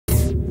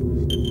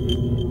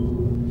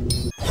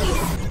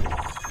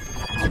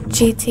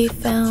GT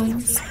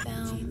Films.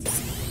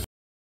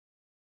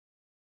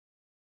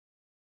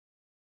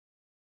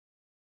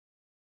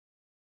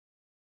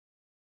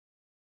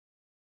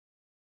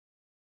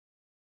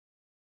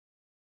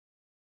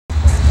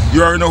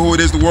 You already know who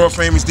it is, the world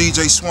famous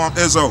DJ Swamp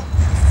Izzo.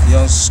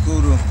 Young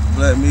Scooter,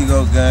 Black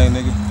Migo gang,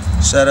 nigga.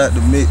 Shout out to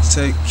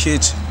Mixtape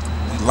Kitchen.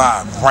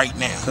 Live right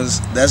now.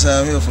 Cause that's how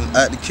I'm here, from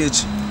out the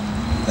kitchen.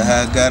 That's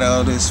how I got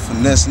all this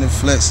finessing and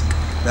flexing.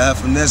 That's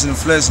how finessing and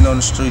flexing on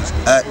the streets,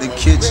 out the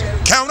kitchen.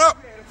 Count up!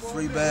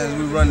 Free bands,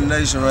 we run the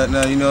nation right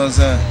now, you know what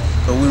I'm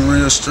saying? Cause we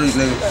real street,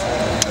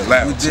 nigga.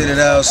 Loud, we did it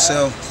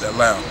ourselves. That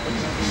loud.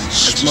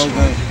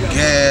 Smoking,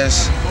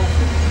 gas.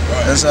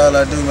 That's all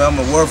I do, man. I'm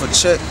a worth a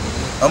check.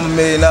 I'm $1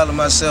 million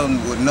myself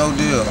with no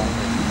deal.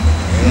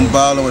 I'm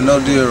balling with no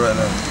deal right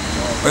now.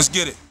 Let's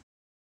get it.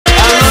 I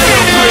love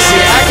your pussy,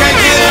 I can't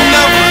get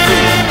enough of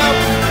it.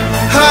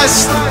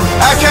 Hustle,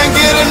 I can't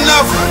get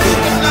enough of it.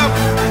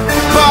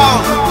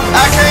 Ball,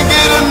 I can't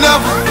get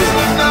enough of it.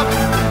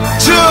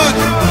 Jug,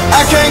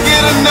 I can't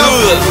get enough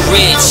of it. Good,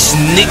 rich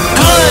nigga.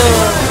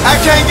 I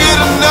can't get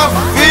enough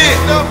of it.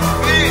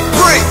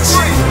 Bricks,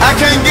 I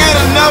can't get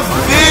enough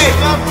of it.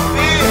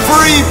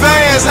 Free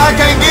bands, I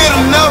can't get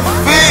enough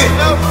of it.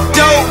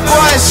 Dope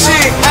boy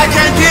shit, I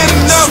can't get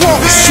enough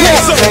of it.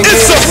 Can't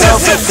get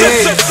enough of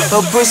it.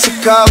 Her pussy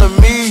calling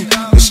me,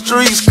 the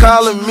streets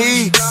calling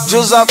me.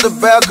 Just off the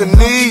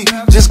balcony,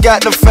 just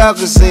got the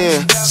Falcons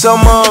in.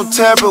 Some I'm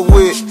tampered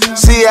with.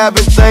 See, I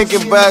been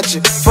thinking about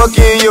you. Fuck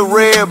you in your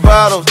red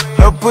bottles.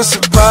 Her pussy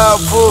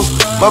powerful,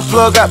 my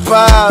plug got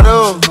piled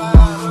up.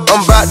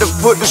 I'm about to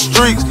put the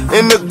streets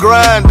in the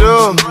grind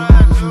up.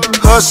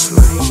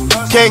 Hustling,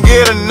 can't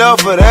get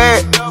enough of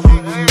that.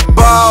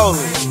 Ballin',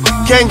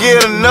 can't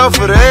get enough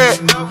of that.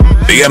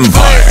 The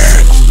Empire.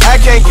 I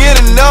can't get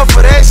enough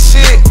of that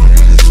shit.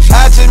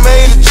 I just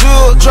made a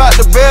jewel,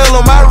 dropped the bell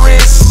on my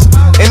wrist.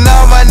 And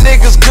all my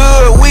niggas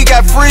good, we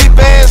got free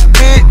bands,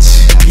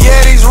 bitch. Yeah,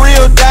 these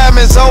real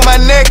diamonds on my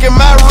neck and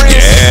my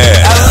wrist.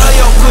 Yeah. I love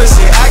your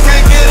pussy, I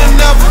can't get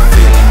enough of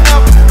it.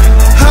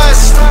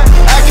 Hustle,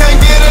 I can't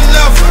get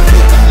enough of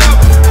it.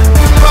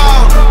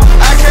 Ball,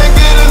 I can't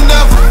get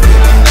enough of it.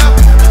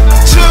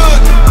 Jug,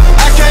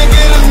 I can't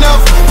get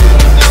enough of it.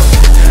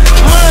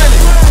 Money,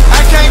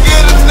 I can't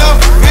get enough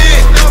of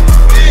it.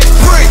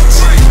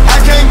 Bricks, I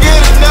can't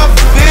get enough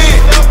of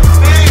it.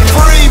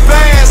 Free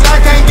bands,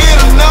 I can't get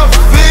enough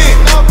of it.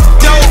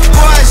 Dope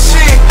boy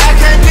shit, I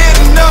can't get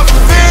enough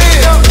of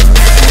it.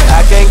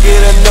 I can't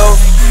get enough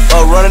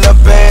of running the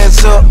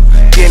bands up.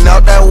 Getting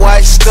out that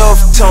white stuff,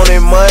 Tony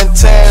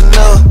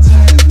Montana.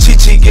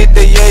 Chi-Chi get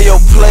the yayo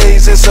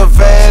plays in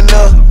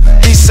Savannah.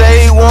 He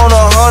say he want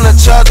 100,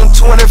 charge him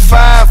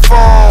 25 for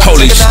him.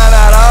 Holy shit.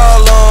 Out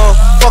all on.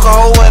 Fuck a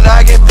hoe when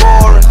I get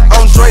boring.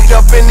 I'm draped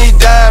up in these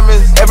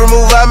diamonds. Every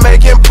move I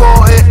make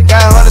important.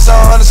 Got hundreds on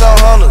hundreds on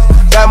hundreds.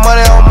 Got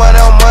money on money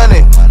on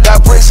money.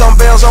 Got bricks on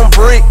bills on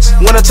bricks.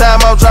 Winter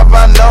time I'll drop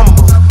my number.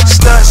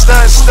 Stunt,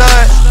 stunt,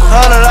 stunt.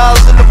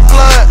 $100 in the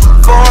blunt.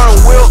 Foreign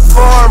whip,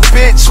 foreign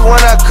bitch. When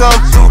I come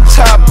through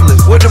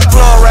topless. With the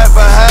plug right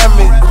behind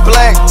me.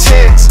 Black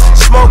tents,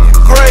 smoking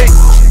great.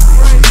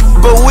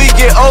 But we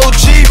get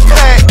OG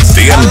packs.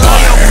 The Empire. I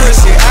love your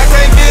pussy, I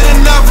can't get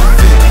enough of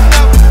it.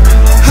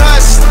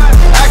 Hustle,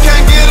 I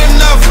can't get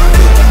enough of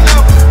it.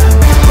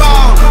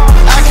 Ball,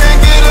 I can't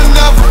get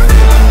enough of it.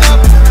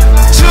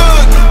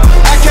 Jug,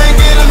 I can't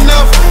get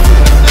enough of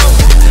it.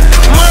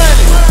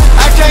 Money,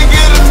 I can't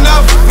get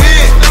enough of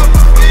it.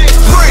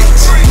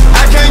 Bricks,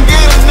 I can't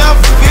get enough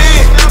of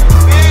it.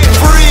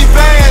 Free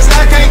bands,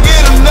 I can't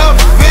get enough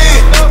of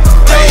it.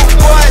 Dope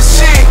boy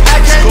shit,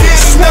 I can't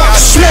get enough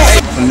of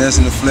it.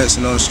 Finessing and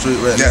flexing on the street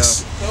right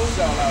Yes. now.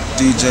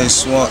 DJ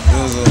Swamp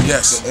Izzo.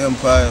 Yes. The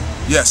Empire.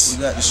 Yes.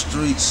 We got the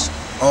streets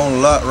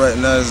on lock right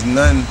now. There's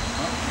nothing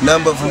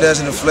but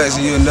finessing and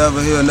flexing. You'll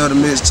never hear another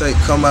mixtape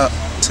come out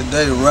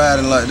today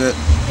riding like that.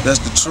 That's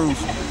the truth.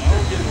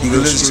 You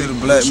can listen to the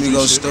Black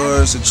Migo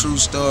story. It's a true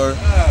story.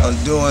 I'm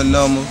doing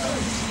numbers.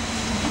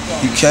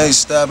 You can't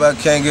stop. I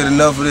can't get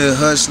enough of this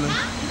hustling.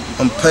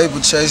 I'm paper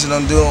chasing.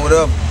 I'm doing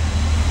whatever.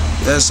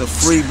 That's a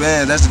free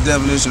band. That's the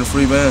definition of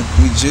free band.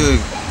 We jug,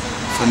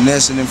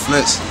 finessing and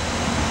flexing.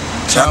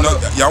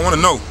 Y'all want to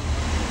know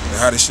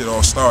how this shit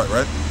all started,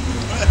 right?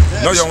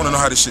 No, y'all want to know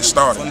how this shit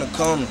started. From the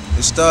corner.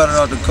 It started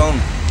out the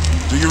corner.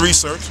 Do your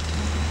research.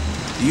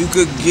 You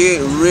could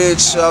get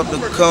rich off the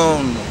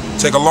corner.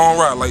 Take a long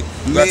ride, like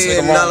 $1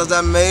 million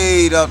I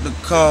made off the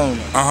corner.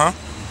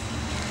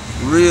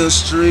 Real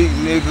street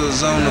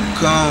niggas on the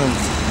corner.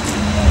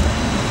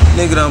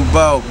 Nigga done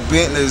bought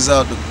Bentleys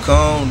out the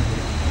corner.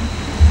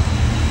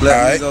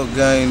 Black Migo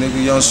gang,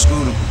 nigga, Young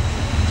Scooter.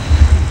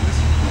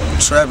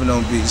 Trapping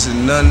on beats,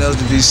 and nothing else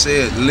to be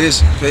said.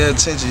 Listen, pay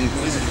attention.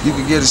 You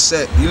can get a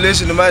set. You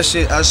listen to my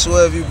shit, I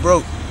swear if you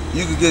broke,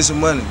 you could get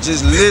some money.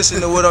 Just listen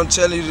to what I'm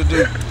telling you to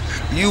do.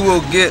 You will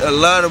get a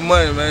lot of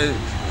money, man.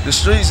 The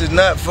streets is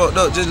not fucked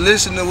up. Just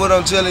listen to what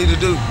I'm telling you to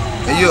do,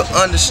 and you'll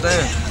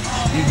understand.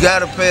 You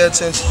gotta pay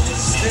attention.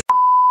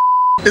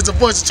 It's a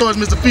voice of choice,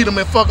 Mr.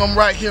 Peterman. Fuck, I'm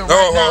right here,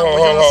 right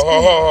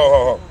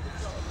now.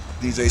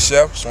 DJ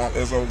Chef, Swamp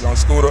Izzo, Young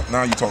Scooter.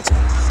 Now you talk to me.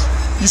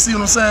 You see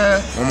what I'm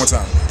saying? One more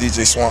time.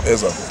 DJ Swamp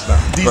Izzo. Now,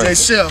 DJ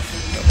Chef.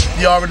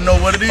 You already know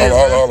what it is.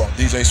 Hold on.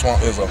 DJ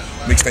Swamp Izzo.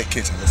 Mixtape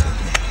Kitchen.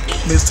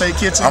 Mixtape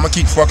Kitchen. I'm gonna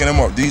keep fucking him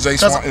up. DJ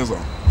Swamp Izzo.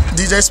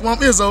 DJ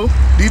Swamp Izzo.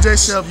 DJ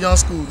Chef, Young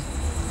Scooter.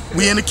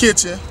 We in the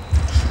kitchen.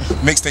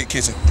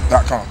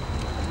 Mixtapekitchen.com.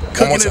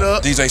 Cooking it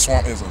up. DJ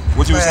Swamp Izzo.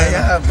 What you was saying?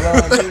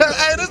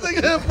 Hey, this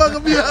nigga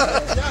fucking me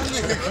up.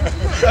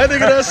 That nigga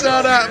done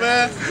shout out,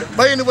 man.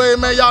 But anyway,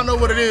 man, y'all know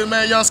what it is,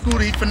 man. Young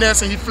Scooter, he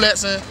finessing, he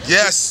flexing.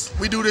 Yes.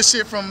 We do this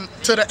shit from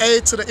to the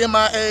A to the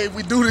MIA.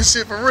 We do this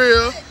shit for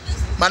real.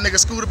 My nigga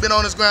Scooter been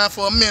on his grind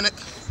for a minute.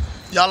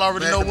 Y'all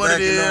already know what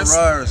it is.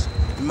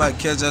 You might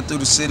catch out through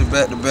the city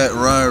back-to-back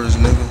riders,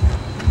 nigga.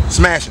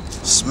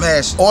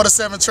 Smashing. Or the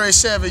 7 Tray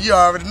Chevy, you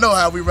already know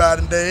how we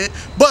riding dead.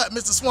 But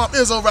Mr. Swamp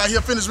Izzo right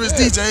here, Finish Rich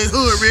DJ,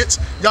 Hood Rich.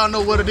 Y'all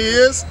know what it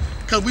is.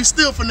 Cause we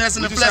still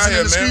finessing and flexing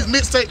in the streets.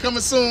 Mixtape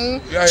coming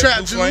soon.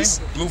 Trap Juice.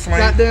 Blue Flame.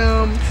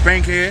 Goddamn.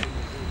 Bankhead.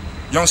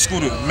 Young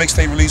Scooter,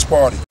 mixtape release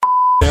party.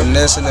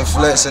 Finessing and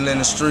flexing in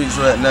the streets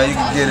right now. You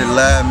can get it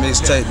live,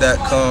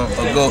 mixtape.com,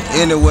 or go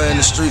anywhere in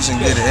the streets and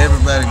get it.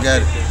 Everybody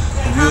got it.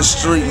 If you're a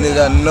street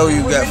nigga, I know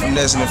you got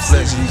finessing and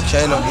flexing. You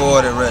can't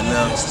avoid it right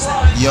now.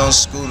 Young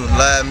Scooter,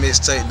 live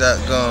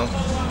mixtape.com.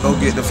 Go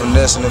get the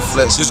finessing and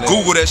flexing. Just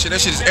Google that shit.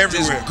 That shit is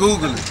everywhere. Just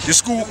Google it.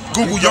 Just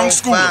Google Young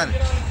Scooter. Find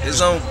it. It's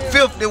on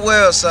 50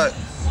 websites.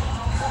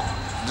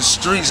 The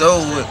streets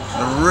over with.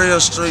 The real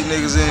street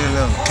niggas in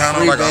them. Count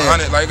on like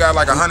 100. Like got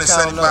like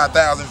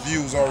 175,000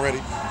 views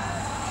already.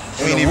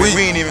 We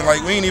ain't even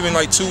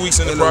like 2 weeks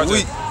in the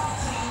project.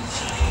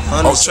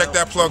 Oh, check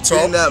that plug talk.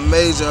 Being that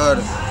major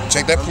artist.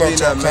 Check that plug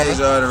talk.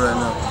 Major artist right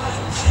now.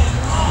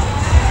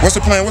 What's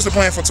the plan? What's the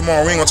plan for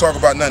tomorrow? We ain't gonna talk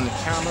about nothing.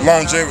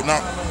 Longevity,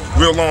 not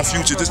real long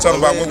future. Just talk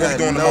about what we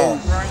doing tomorrow.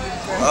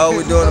 All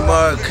we doing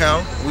tomorrow is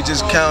count. We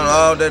just count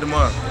all day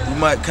tomorrow. We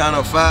might count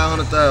on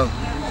 500,000.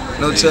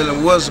 No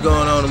telling what's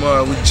going on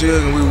tomorrow. We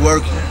chilling, we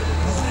working.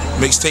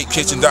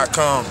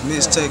 Mixtapekitchen.com.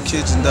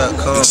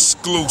 Mixtapekitchen.com.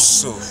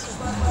 Exclusive.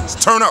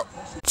 Turn up.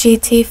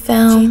 GT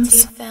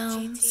Films.